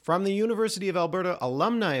From the University of Alberta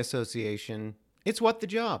Alumni Association, it's What the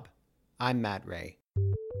Job. I'm Matt Ray.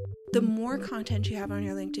 The more content you have on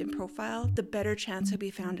your LinkedIn profile, the better chance you'll be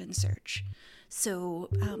found in search. So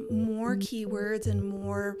more keywords and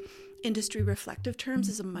more industry reflective terms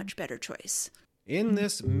is a much better choice. In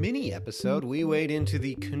this mini episode, we wade into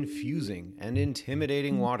the confusing and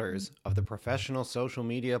intimidating waters of the professional social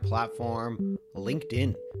media platform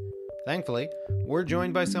LinkedIn. Thankfully, we're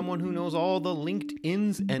joined by someone who knows all the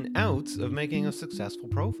LinkedIns and outs of making a successful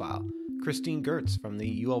profile, Christine Gertz from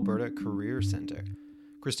the UAlberta Career Centre.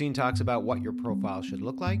 Christine talks about what your profile should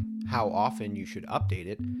look like, how often you should update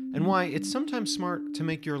it, and why it's sometimes smart to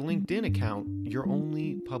make your LinkedIn account your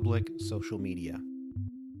only public social media.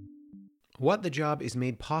 What the Job is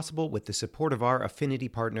made possible with the support of our affinity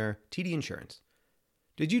partner, TD Insurance.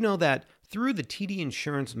 Did you know that through the TD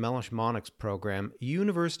Insurance Mellish Monix program,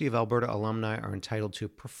 University of Alberta alumni are entitled to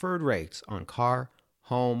preferred rates on car,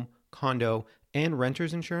 home, condo, and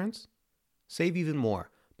renter's insurance? Save even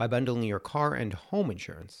more by bundling your car and home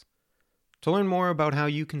insurance. To learn more about how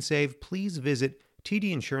you can save, please visit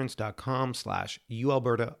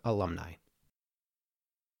tdinsurance.com/UAlberta alumni.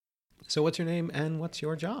 So what's your name and what's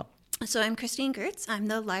your job? So I'm Christine Gertz. I'm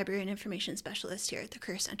the Library and Information Specialist here at the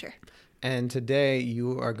Career Centre. And today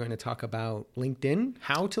you are going to talk about LinkedIn,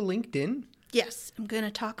 how to LinkedIn. Yes, I'm going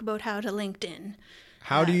to talk about how to LinkedIn.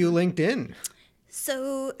 How do you LinkedIn?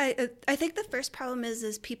 So I think the first problem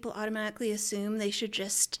is people automatically assume they should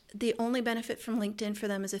the only benefit from LinkedIn for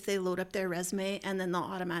them is if they load up their resume and then they'll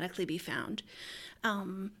automatically be found.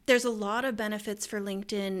 There's a lot of benefits for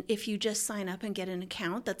LinkedIn if you just sign up and get an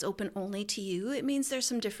account that's open only to you. It means there's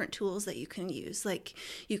some different tools that you can use, like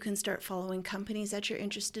you can start following companies that you're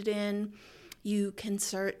interested in. You can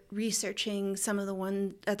start researching some of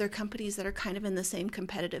the other companies that are kind of in the same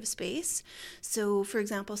competitive space. So, for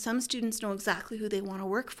example, some students know exactly who they want to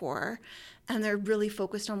work for, and they're really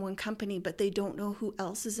focused on one company, but they don't know who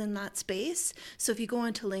else is in that space. So if you go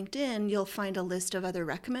onto LinkedIn, you'll find a list of other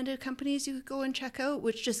recommended companies you could go and check out,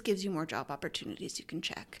 which just gives you more job opportunities you can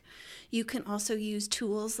check. You can also use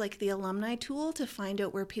tools like the alumni tool to find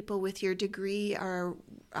out where people with your degree are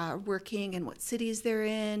working and what cities they're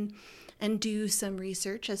in, and do some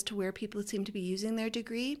research as to where people seem to be using their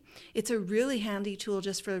degree. It's a really handy tool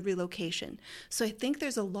just for relocation. So I think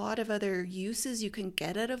there's a lot of other uses you can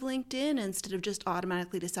get out of LinkedIn instead of just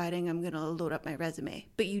automatically deciding I'm going to load up my resume.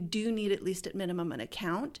 But you do need at least at minimum an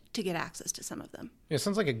account to get access to some of them. It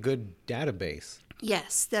sounds like a good database.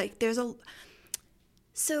 Yes,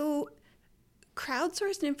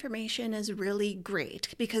 crowdsourced information is really great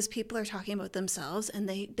because people are talking about themselves and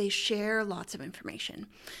they share lots of information.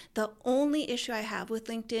 The only issue I have with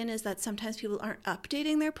LinkedIn is that sometimes people aren't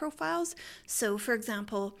updating their profiles. So, for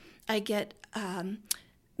example, I get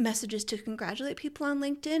messages to congratulate people on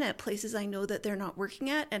LinkedIn at places I know that they're not working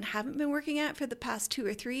at and haven't been working at for the past 2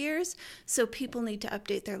 or 3 years. So people need to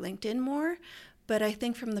update their LinkedIn more. But I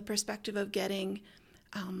think from the perspective of getting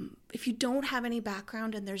if you don't have any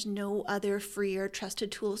background and there's no other free or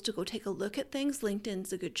trusted tools to go take a look at things,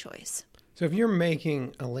 LinkedIn's a good choice. So if you're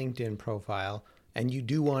making a LinkedIn profile and you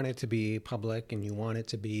do want it to be public and you want it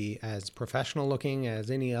to be as professional looking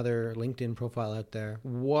as any other LinkedIn profile out there,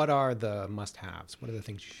 what are the must-haves? What are the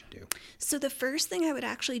things you should do? So the first thing I would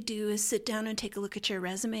actually do is sit down and take a look at your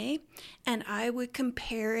resume, and I would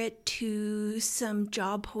compare it to some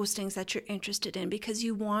job postings that you're interested in because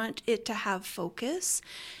you want it to have focus.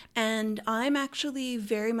 And I'm actually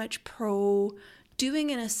very much pro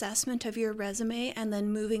doing an assessment of your resume and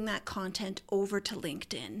then moving that content over to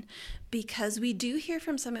LinkedIn, because we do hear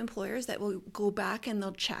from some employers that will go back and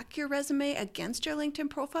they'll check your resume against your LinkedIn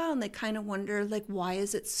profile and they kind of wonder, like, why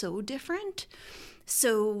is it so different?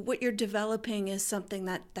 So what you're developing is something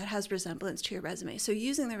that has resemblance to your resume. So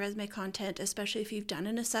using the resume content, especially if you've done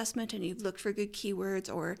an assessment and you've looked for good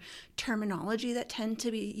keywords or terminology that tend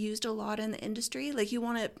to be used a lot in the industry, like you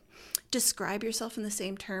want to describe yourself in the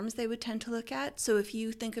same terms they would tend to look at. So if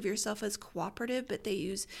you think of yourself as cooperative, but they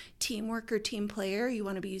use teamwork or team player, you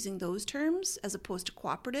want to be using those terms as opposed to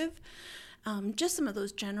cooperative. Just some of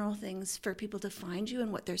those general things for people to find you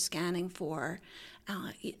and what they're scanning for.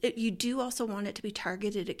 You do also want it to be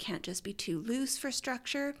targeted. It can't just be too loose for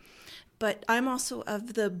structure. But I'm also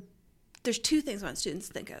there's 2 things I want students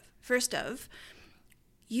to think of. First of,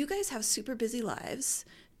 you guys have super busy lives.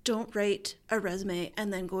 Don't write a resume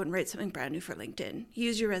and then go and write something brand new for LinkedIn.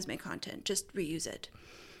 Use your resume content. Just reuse it.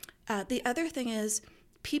 The other thing is,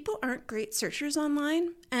 people aren't great searchers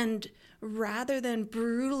online, and rather than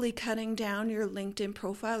brutally cutting down your LinkedIn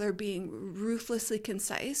profile or being ruthlessly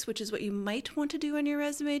concise, which is what you might want to do on your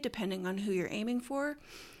resume depending on who you're aiming for,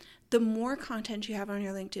 the more content you have on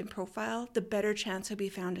your LinkedIn profile, the better chance you'll be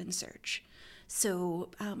found in search. So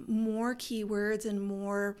more keywords and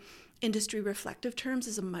more industry reflective terms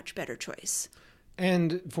is a much better choice.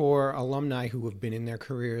 And for alumni who have been in their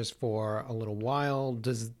careers for a little while,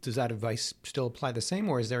 does that advice still apply the same,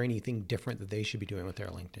 or is there anything different that they should be doing with their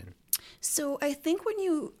LinkedIn? So I think when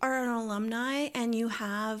you are an alumni and you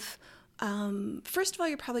have, first of all,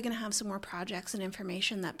 you're probably going to have some more projects and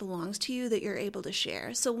information that belongs to you that you're able to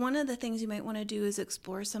share. So one of the things you might want to do is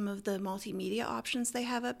explore some of the multimedia options they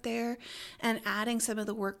have up there and adding some of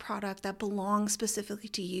the work product that belongs specifically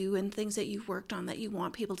to you and things that you've worked on that you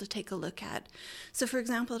want people to take a look at. So for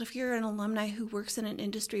example, if you're an alumni who works in an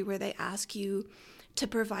industry where they ask you to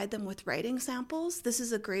provide them with writing samples, this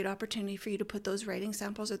is a great opportunity for you to put those writing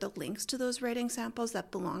samples or the links to those writing samples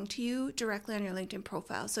that belong to you directly on your LinkedIn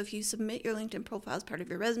profile. So if you submit your LinkedIn profile as part of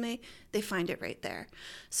your resume, they find it right there.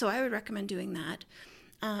 So I would recommend doing that.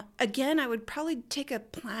 Again, I would probably take a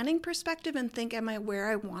planning perspective and think, am I where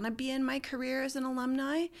I want to be in my career as an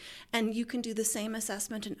alumni? And you can do the same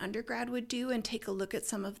assessment an undergrad would do and take a look at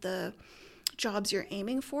some of the jobs you're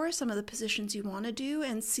aiming for, some of the positions you want to do,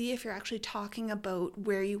 and see if you're actually talking about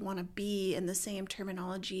where you want to be in the same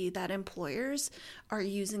terminology that employers are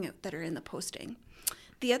using it that are in the posting.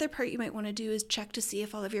 The other part you might want to do is check to see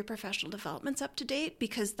if all of your professional development's up to date,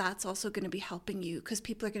 because that's also going to be helping you, because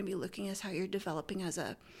people are going to be looking at how you're developing as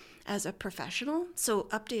a professional. So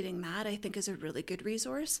updating that, I think, is a really good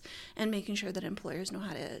resource, and making sure that employers know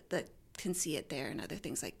that can see it there and other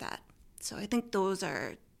things like that. So I think those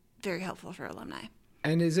are very helpful for alumni.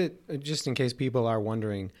 And is it, just in case people are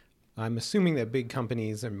wondering, I'm assuming that big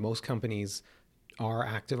companies and most companies are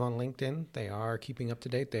active on LinkedIn. They are keeping up to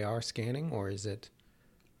date. They are scanning, or is it?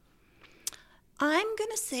 I'm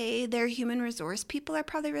going to say their human resource people are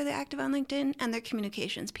probably really active on LinkedIn, and their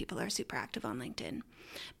communications people are super active on LinkedIn.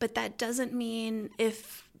 But that doesn't mean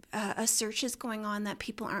if a search is going on that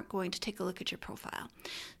people aren't going to take a look at your profile.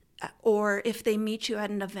 Or if they meet you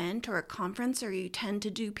at an event or a conference, or you tend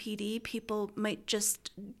to do PD, people might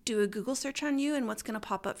just do a Google search on you, and what's going to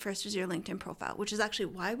pop up first is your LinkedIn profile, which is actually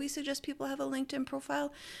why we suggest people have a LinkedIn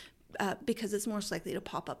profile, because it's most likely to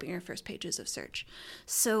pop up in your first pages of search.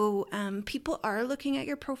 So people are looking at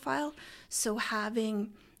your profile, so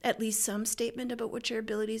having at least some statement about what your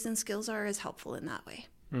abilities and skills are is helpful in that way.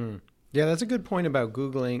 Yeah, that's a good point about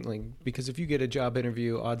Googling, because if you get a job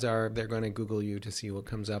interview, odds are they're going to Google you to see what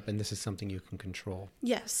comes up, and this is something you can control.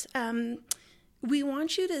 Yes. We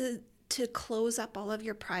want you to close up all of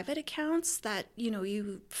your private accounts that,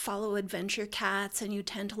 you follow Adventure Cats, and you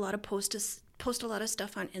tend to post a lot of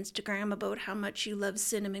stuff on Instagram about how much you love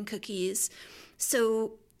cinnamon cookies.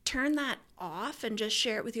 So turn that off and just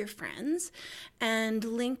share it with your friends. And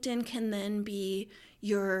LinkedIn can then be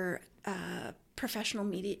your professional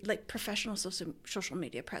media, like professional social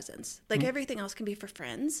media presence. Like everything else can be for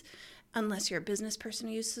friends, unless you're a business person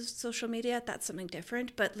who uses social media. That's something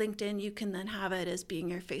different. But LinkedIn, you can then have it as being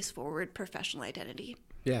your face-forward professional identity.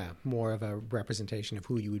 Yeah, more of a representation of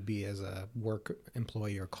who you would be as a work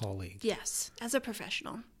employee or colleague. Yes, as a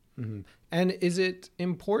professional. Mm-hmm. And is it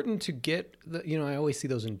important to get I always see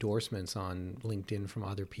those endorsements on LinkedIn from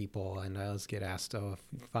other people, and I always get asked, if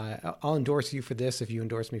I'll endorse you for this if you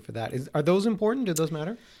endorse me for that. Are those important? Do those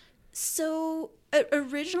matter? So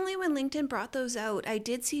originally when LinkedIn brought those out, I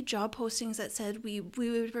did see job postings that said we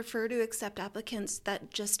would prefer to accept applicants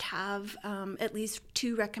that just have at least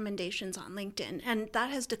 2 recommendations on LinkedIn. And that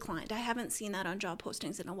has declined. I haven't seen that on job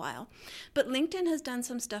postings in a while. But LinkedIn has done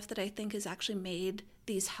some stuff that I think has actually made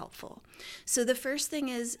these helpful. So the first thing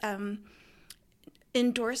is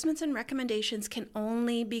endorsements and recommendations can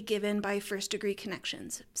only be given by first-degree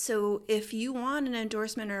connections. So if you want an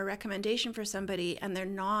endorsement or a recommendation for somebody and they're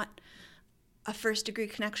not a first-degree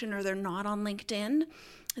connection or they're not on LinkedIn,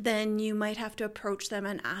 then you might have to approach them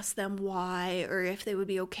and ask them why, or if they would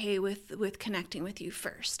be okay with connecting with you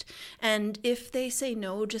first. And if they say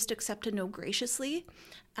no, just accept a no graciously.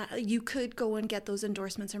 You could go and get those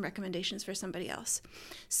endorsements and recommendations for somebody else.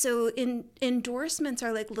 So endorsements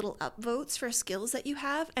are like little upvotes for skills that you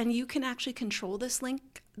have, and you can actually control this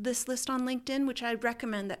list on LinkedIn, which I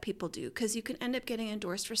recommend that people do, because you can end up getting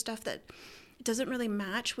endorsed for stuff that doesn't really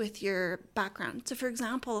match with your background. So for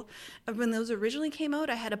example, when those originally came out,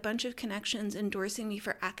 I had a bunch of connections endorsing me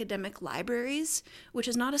for academic libraries, which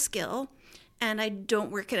is not a skill. And I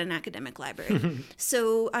don't work at an academic library.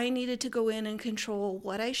 So I needed to go in and control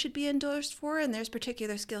what I should be endorsed for. And there's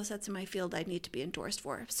particular skill sets in my field I need to be endorsed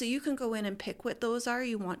for. So you can go in and pick what those are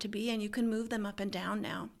you want to be, and you can move them up and down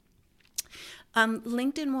now.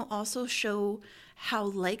 LinkedIn will also show how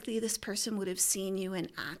likely this person would have seen you in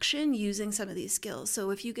action using some of these skills.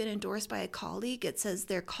 So if you get endorsed by a colleague, it says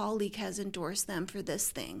their colleague has endorsed them for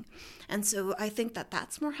this thing. And so I think that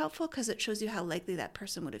that's more helpful because it shows you how likely that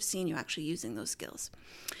person would have seen you actually using those skills.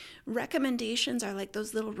 Recommendations are like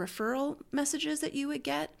those little referral messages that you would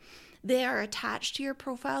get. They are attached to your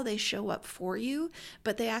profile. They show up for you,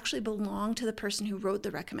 but they actually belong to the person who wrote the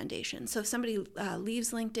recommendation. So if somebody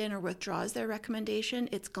leaves LinkedIn or withdraws their recommendation,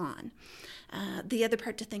 it's gone. The other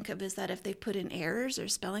part to think of is that if they put in errors or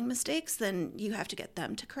spelling mistakes, then you have to get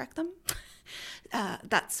them to correct them.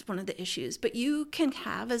 That's one of the issues. But you can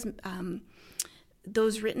have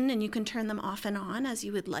those written and you can turn them off and on as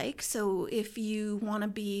you would like. So if you want to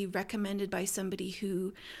be recommended by somebody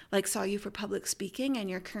who saw you for public speaking and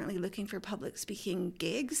you're currently looking for public speaking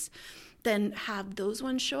gigs, then have those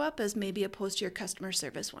ones show up as maybe opposed to your customer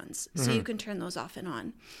service ones. Mm-hmm. So you can turn those off and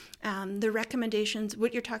on. The recommendations,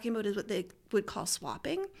 what you're talking about is what they would call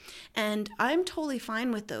swapping. And I'm totally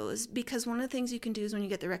fine with those because one of the things you can do is when you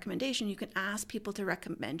get the recommendation, you can ask people to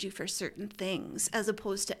recommend you for certain things as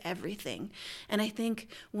opposed to everything. And I think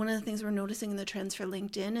one of the things we're noticing in the trends for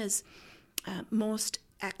LinkedIn is most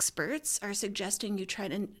experts are suggesting you try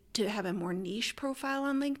to have a more niche profile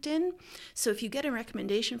on LinkedIn. So if you get a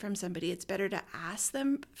recommendation from somebody, it's better to ask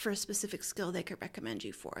them for a specific skill they could recommend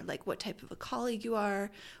you for, like what type of a colleague you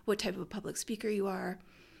are, what type of a public speaker you are,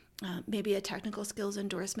 maybe a technical skills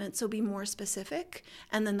endorsement. So be more specific,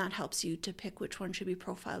 and then that helps you to pick which one should be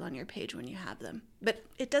profiled on your page when you have them. But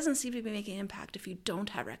it doesn't seem to be making an impact if you don't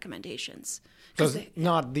have recommendations. So it's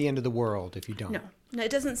not the end of the world if you don't. No,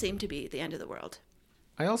 it doesn't seem to be the end of the world.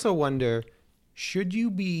 I also wonder, should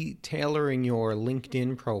you be tailoring your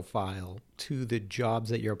LinkedIn profile to the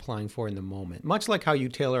jobs that you're applying for in the moment? Much like how you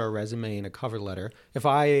tailor a resume and a cover letter. If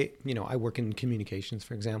I work in communications,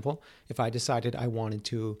 for example, if I decided I wanted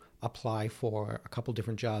to apply for a couple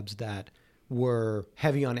different jobs that were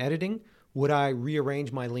heavy on editing, would I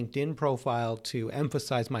rearrange my LinkedIn profile to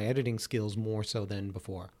emphasize my editing skills more so than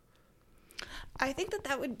before? I think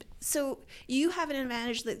that would, so you have an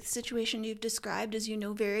advantage that the situation you've described is you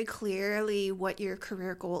know very clearly what your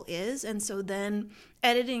career goal is. And so then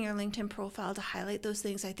editing your LinkedIn profile to highlight those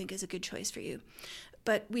things, I think is a good choice for you.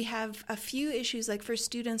 But we have a few issues like for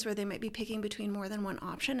students where they might be picking between more than one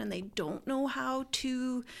option and they don't know how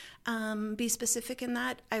to be specific in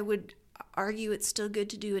that. I would argue it's still good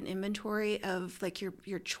to do an inventory of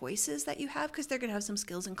your choices that you have because they're going to have some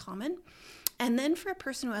skills in common. And then for a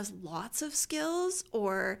person who has lots of skills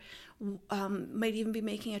or might even be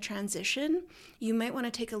making a transition, you might want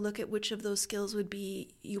to take a look at which of those skills would be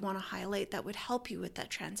you want to highlight that would help you with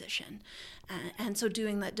that transition. And so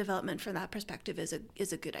doing that development from that perspective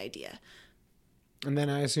is a good idea. And then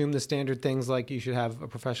I assume the standard things like you should have a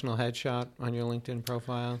professional headshot on your LinkedIn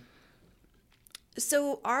profile.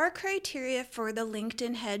 So our criteria for the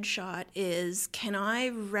LinkedIn headshot is, can I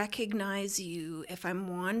recognize you if I'm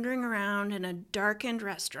wandering around in a darkened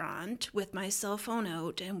restaurant with my cell phone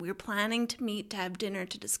out and we're planning to meet to have dinner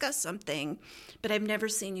to discuss something, but I've never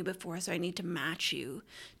seen you before, so I need to match you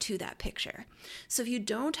to that picture. So if you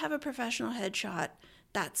don't have a professional headshot,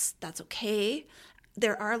 that's okay.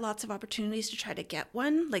 There are lots of opportunities to try to get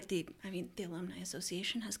one, like the Alumni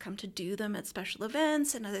Association has come to do them at special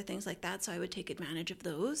events and other things like that, so I would take advantage of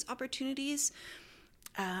those opportunities.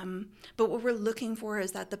 But what we're looking for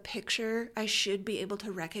is that the picture, I should be able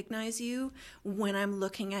to recognize you when I'm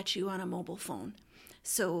looking at you on a mobile phone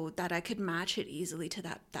so that I could match it easily to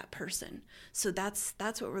that person. So that's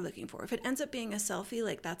what we're looking for. If it ends up being a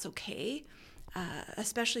selfie, that's okay,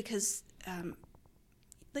 especially because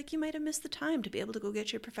you might have missed the time to be able to go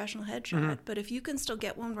get your professional headshot. Mm-hmm. But if you can still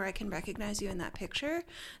get one where I can recognize you in that picture,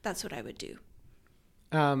 that's what I would do.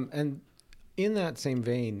 And in that same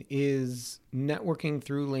vein, is networking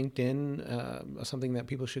through LinkedIn something that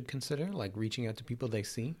people should consider, like reaching out to people they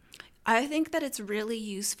see? I think that it's really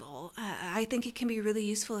useful. I think it can be really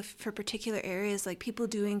useful for particular areas, like people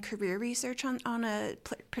doing career research on a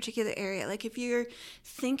particular area. Like if you're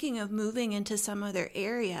thinking of moving into some other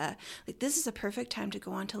area, this is a perfect time to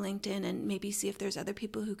go onto LinkedIn and maybe see if there's other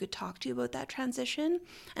people who could talk to you about that transition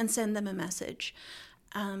and send them a message.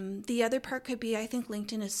 The other part could be, I think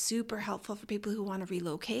LinkedIn is super helpful for people who want to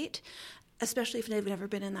relocate, especially if they've never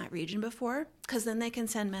been in that region before, because then they can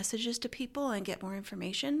send messages to people and get more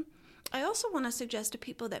information. I also want to suggest to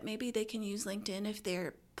people that maybe they can use LinkedIn if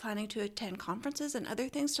they're planning to attend conferences and other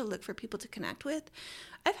things to look for people to connect with.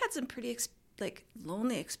 I've had some pretty like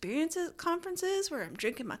lonely experiences conferences where I'm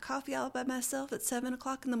drinking my coffee all by myself at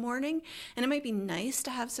 7:00 in the morning. And it might be nice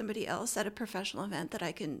to have somebody else at a professional event that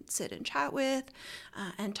I can sit and chat with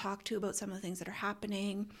and talk to about some of the things that are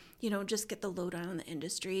happening, just get the lowdown on the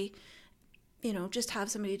industry, just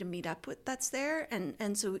have somebody to meet up with that's there.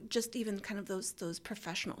 And so just even kind of those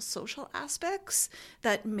professional social aspects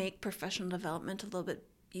that make professional development a little bit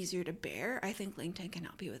easier to bear, I think LinkedIn can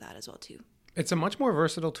help you with that as well too. It's a much more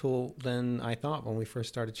versatile tool than I thought when we first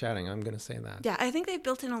started chatting. I'm going to say that. Yeah, I think they've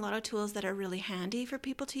built in a lot of tools that are really handy for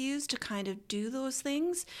people to use to kind of do those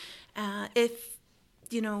things.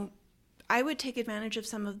 I would take advantage of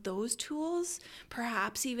some of those tools,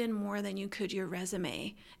 perhaps even more than you could your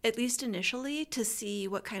resume, at least initially, to see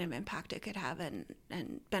what kind of impact it could have and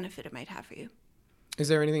benefit it might have for you. Is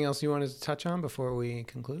there anything else you wanted to touch on before we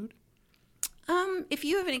conclude? If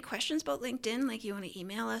you have any questions about LinkedIn, like you want to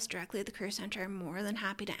email us directly at the Career Center, I'm more than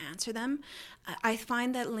happy to answer them. I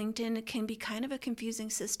find that LinkedIn can be kind of a confusing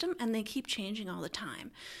system and they keep changing all the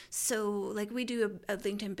time. So like we do a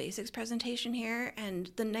LinkedIn Basics presentation here,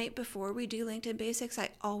 and the night before we do LinkedIn Basics,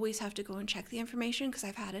 I always have to go and check the information because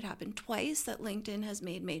I've had it happen twice that LinkedIn has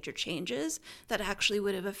made major changes that actually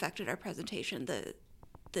would have affected our presentation the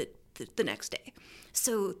next day.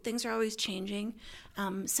 So things are always changing.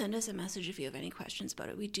 Send us a message if you have any questions about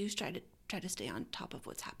it. We do try to stay on top of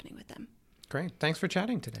what's happening with them. Great. Thanks for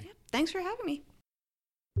chatting today. Yeah, thanks for having me.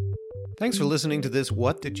 Thanks for listening to this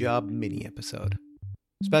What the Job mini episode.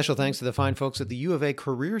 Special thanks to the fine folks at the U of A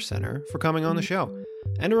Career Center for coming on the show.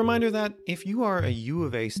 And a reminder that if you are a U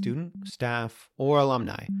of A student, staff, or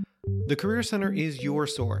alumni, the Career Center is your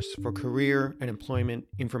source for career and employment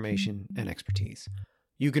information and expertise.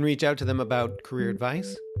 You can reach out to them about career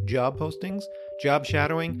advice, job postings, job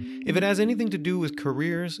shadowing. If it has anything to do with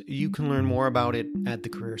careers, you can learn more about it at the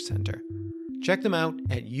Career Center. Check them out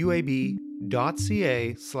at uab.ca/cc.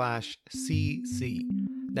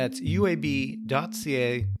 That's uab.ca/cc.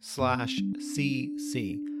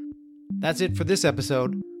 That's it for this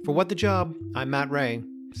episode. For What the Job, I'm Matt Ray.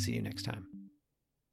 See you next time.